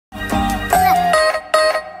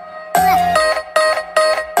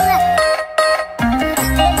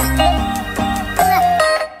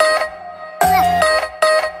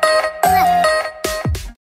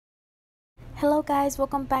guys,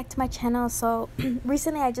 welcome back to my channel. So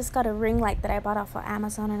recently I just got a ring light that I bought off of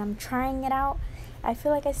Amazon and I'm trying it out. I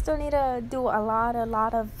feel like I still need to do a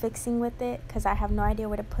lot of fixing with it because I have no idea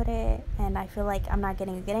where to put it, and I feel like I'm not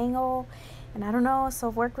getting a good angle, and I don't know. So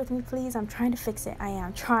work with me please. I'm trying to fix it. I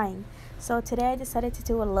am trying. So today I decided to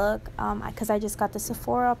do a look because I just got the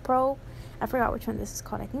Sephora Pro. I forgot which one this is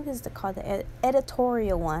called. I think this is called the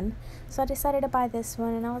Editorial one. So I decided to buy this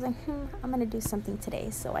one, and I was like, I'm gonna do something today.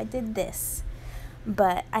 So I did this.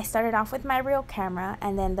 But I started off with my real camera,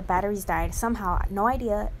 and then the batteries died somehow. No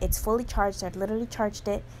idea. It's fully charged. I literally charged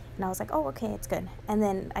it, and I was like, oh, okay, it's good. And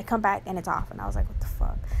then I come back and it's off, and I was like, what the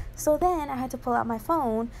fuck? So then I had to pull out my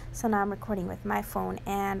phone. So now I'm recording with my phone,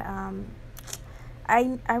 and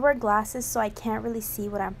I wear glasses, so I can't really see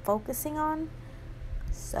what I'm focusing on.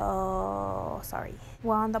 So sorry.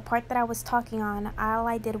 Well, on the part that I was talking on, all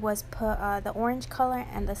I did was put the orange color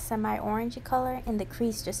and the semi-orangey color in the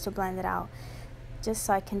crease just to blend it out, just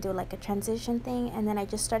so I can do like a transition thing. And then I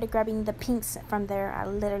just started grabbing the pinks from there.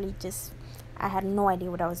 I had no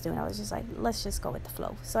idea what I was doing. I was just like, let's just go with the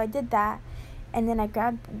flow. So I did that, and then I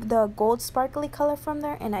grabbed the gold sparkly color from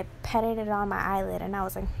there and I patted it on my eyelid, and I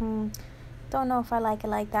was like, don't know if I like it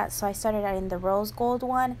like that. So I started out in the rose gold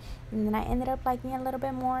one, and then I ended up liking it a little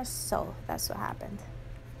bit more, so that's what happened.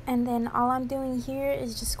 And then all I'm doing here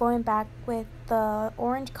is just going back with the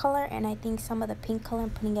orange color and I think some of the pink color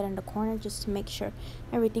and putting it in the corner just to make sure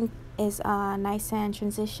everything is nice and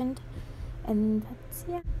transitioned. And that's,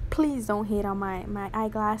 yeah. Please don't hate on my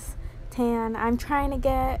eyeglass tan. I'm trying to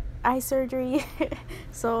get eye surgery,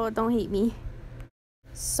 so don't hate me.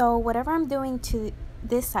 So whatever I'm doing to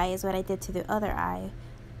this eye is what I did to the other eye,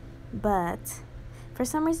 but for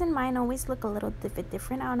some reason mine always look a little bit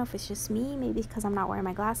different. I don't know if it's just me, maybe because I'm not wearing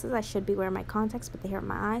my glasses. I should be wearing my contacts, but they hurt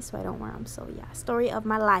my eyes, so I don't wear them. So yeah, story of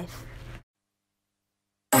my life.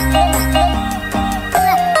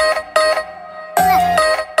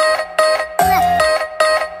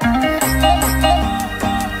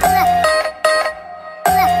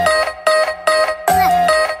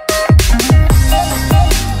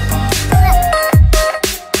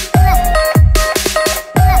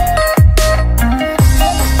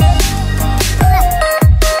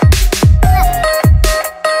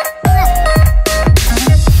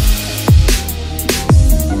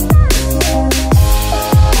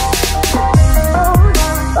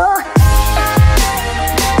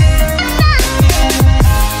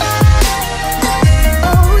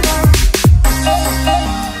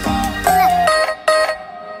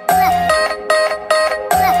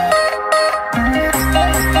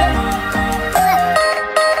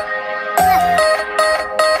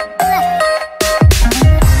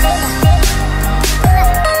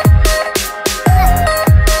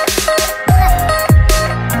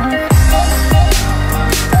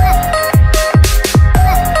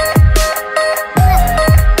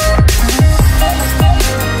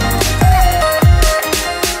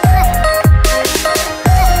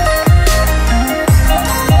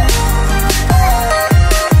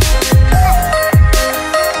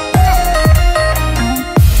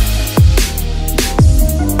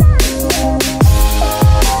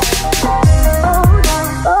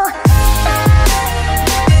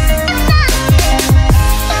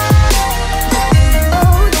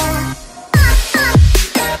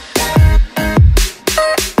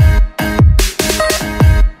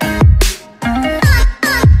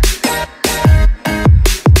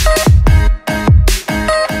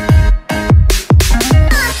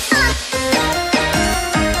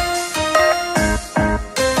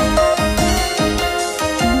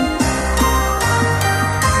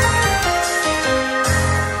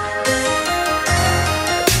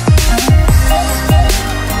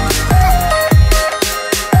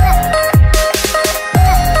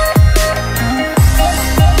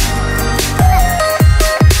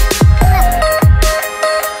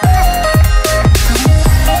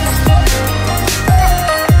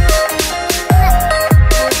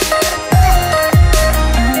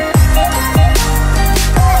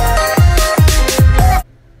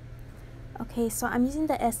 Okay, so I'm using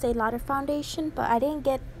the Estee Lauder foundation, but I didn't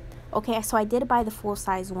get... Okay, so I did buy the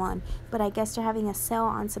full-size one, but I guess they're having a sale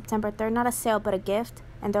on September 3rd. Not a sale, but a gift,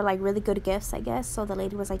 and they're like really good gifts, I guess. So the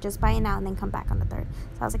lady was like, just buy it now and then come back on the 3rd.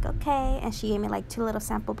 So I was like, okay, and she gave me like 2 little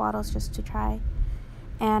sample bottles just to try.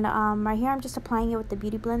 And right here I'm just applying it with the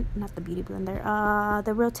beauty blend, not the beauty blender,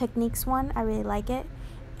 the Real Techniques one. I really like it,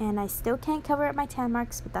 and I still can't cover up my tan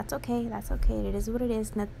marks, but that's okay. That's okay. It is what it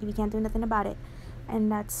is. We can't do nothing about it. And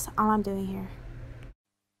that's all I'm doing here.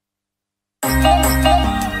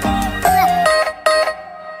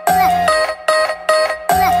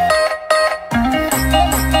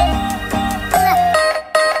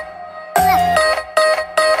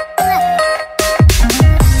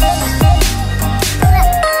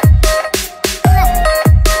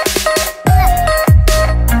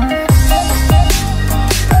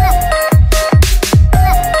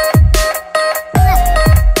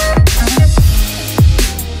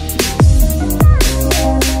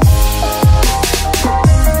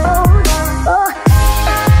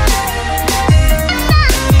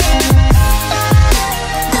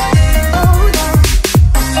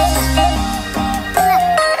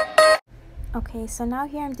 Okay, so now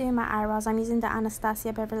here I'm doing my eyebrows. I'm using the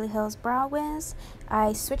Anastasia Beverly Hills Brow Wiz.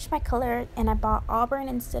 I switched my color and I bought auburn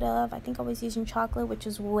instead of, I think I was using chocolate, which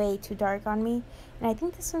was way too dark on me. And I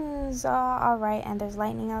think this one's alright, and there's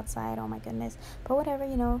lightning outside, oh my goodness. But whatever,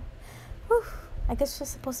 you know. Whew. I guess it's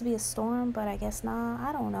just supposed to be a storm, but I guess not.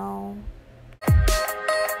 I don't know.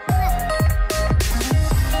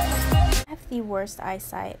 I have the worst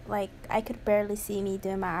eyesight. Like, I could barely see me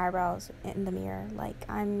doing my eyebrows in the mirror. Like,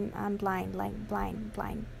 I'm blind, like blind,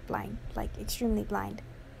 like extremely blind.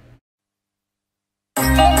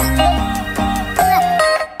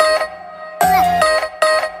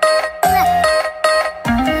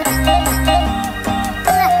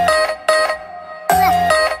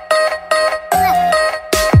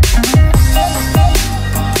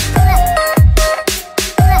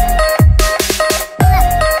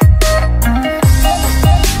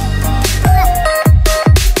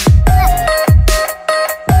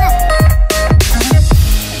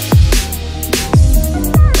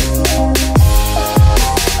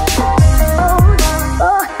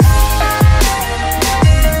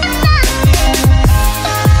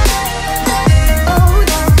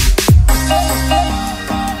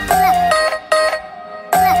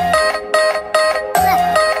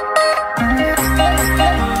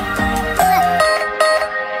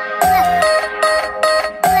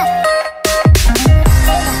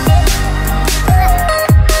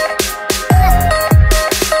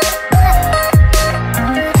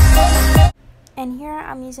 And here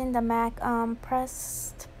I'm using the MAC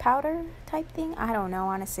pressed powder type thing. I don't know,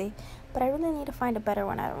 honestly, but I really need to find a better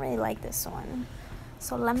one. I don't really like this one,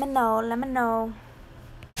 so let me know.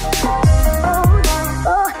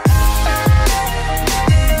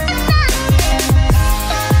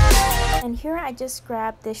 And here I just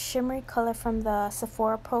grabbed this shimmery color from the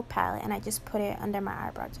Sephora Pro palette and I just put it under my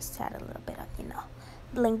eyebrow just to add a little bit of, you know,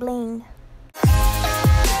 bling bling.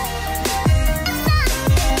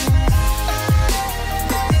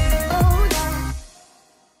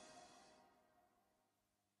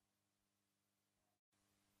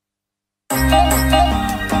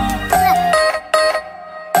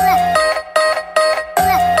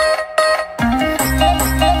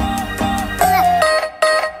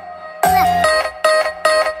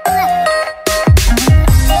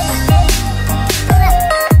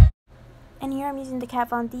 I'm using the Kat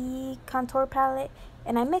Von D contour palette,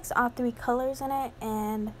 and I mix all three colors in it,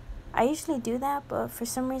 and I usually do that, but for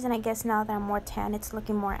some reason I guess now that I'm more tan it's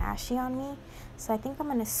looking more ashy on me, so I think I'm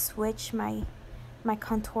gonna switch my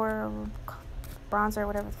contour bronzer,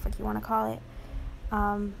 whatever the fuck you want to call it,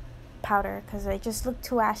 powder, because it just looked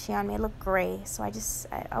too ashy on me. It looked gray, so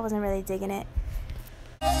I wasn't really digging it.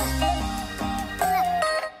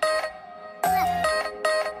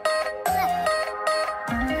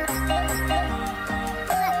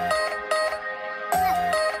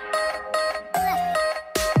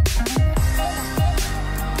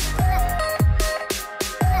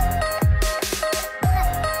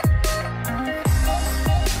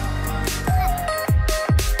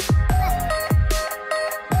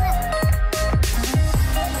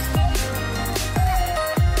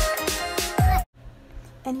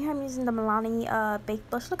 And here I'm using the Milani Baked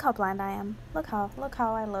Blush. Look how blind I am. Look how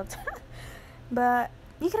I looked. But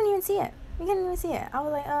you couldn't even see it. You couldn't even see it. I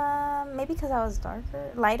was like, maybe because I was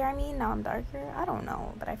lighter, I mean, now I'm darker. I don't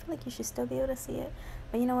know, but I feel like you should still be able to see it.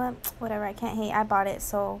 But you know what? Whatever, I can't hate. I bought it,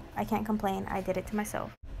 so I can't complain. I did it to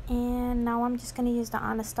myself. And now I'm just gonna use the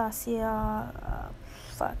Anastasia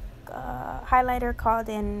highlighter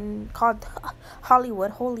called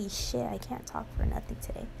Hollywood. Holy shit, I can't talk for nothing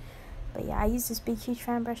today. But yeah, I use this big huge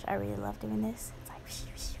fan brush. I really love doing this. It's like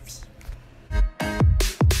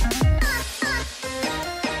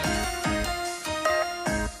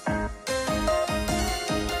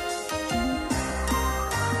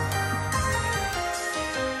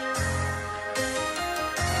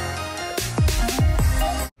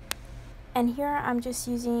and here I'm just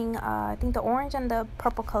using I think the orange and the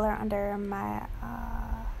purple color under my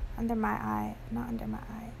eye, not under my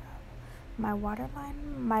eye, my waterline,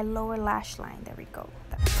 my lower lash line. There we go.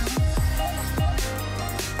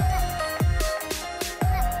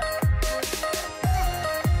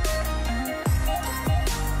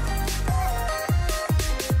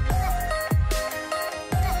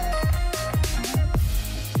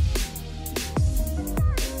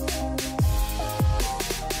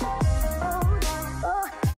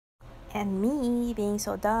 And me being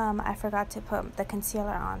so dumb, I forgot to put the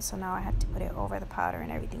concealer on, so now I had to put it over the powder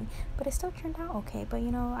and everything. But it still turned out okay. But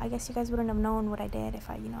you know, I guess you guys wouldn't have known what I did if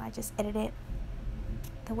I just edited it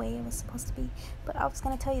the way it was supposed to be. But I was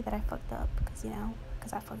gonna tell you that I fucked up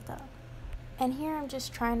because I fucked up. And here I'm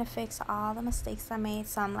just trying to fix all the mistakes I made.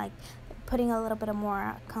 So I'm like putting a little bit of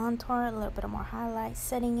more contour, a little bit of more highlight,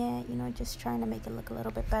 setting it, you know, just trying to make it look a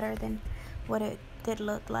little bit better than what it did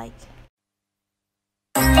look like.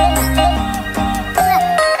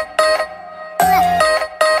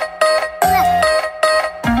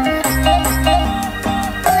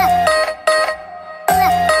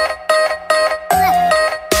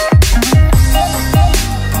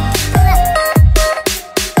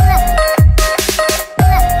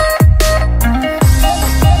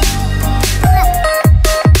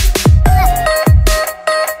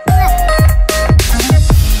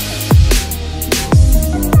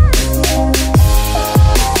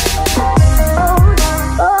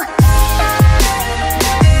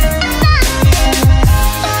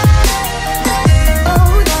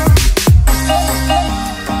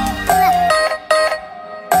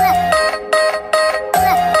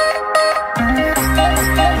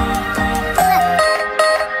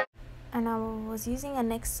 Using a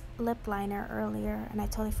NYX lip liner earlier, and I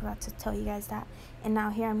totally forgot to tell you guys that. And now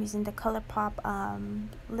here I'm using the ColourPop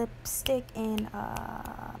lipstick in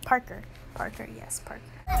Parker, yes, Parker.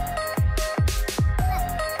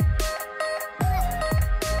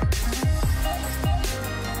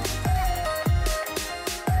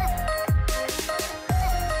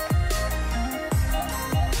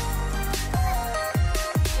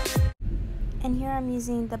 And here I'm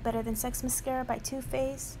using the Better Than Sex mascara by Too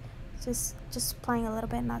Faced. Just applying a little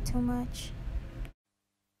bit, not too much.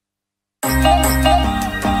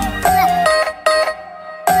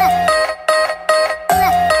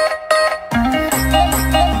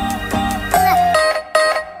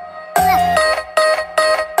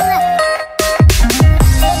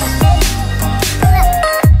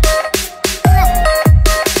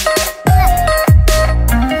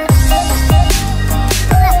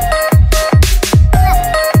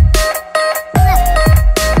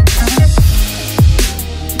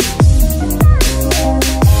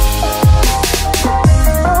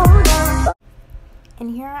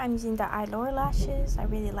 I'm using the Eyelure lashes. I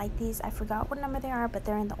really like these. I forgot what number they are, but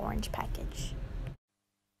they're in the orange package.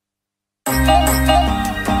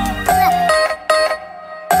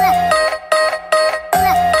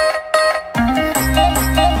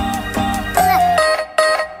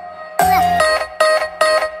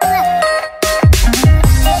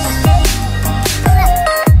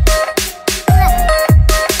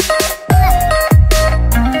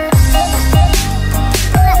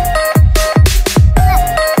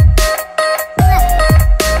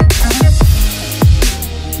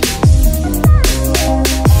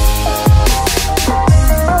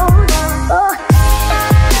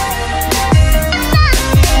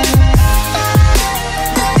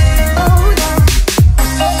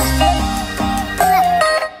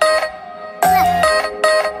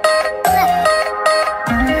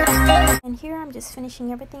 Here I'm just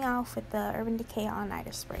finishing everything off with the Urban Decay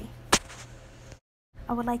All-Nighter Spray.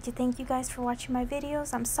 I would like to thank you guys for watching my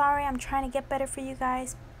videos. I'm sorry, I'm trying to get better for you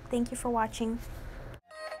guys. Thank you for watching.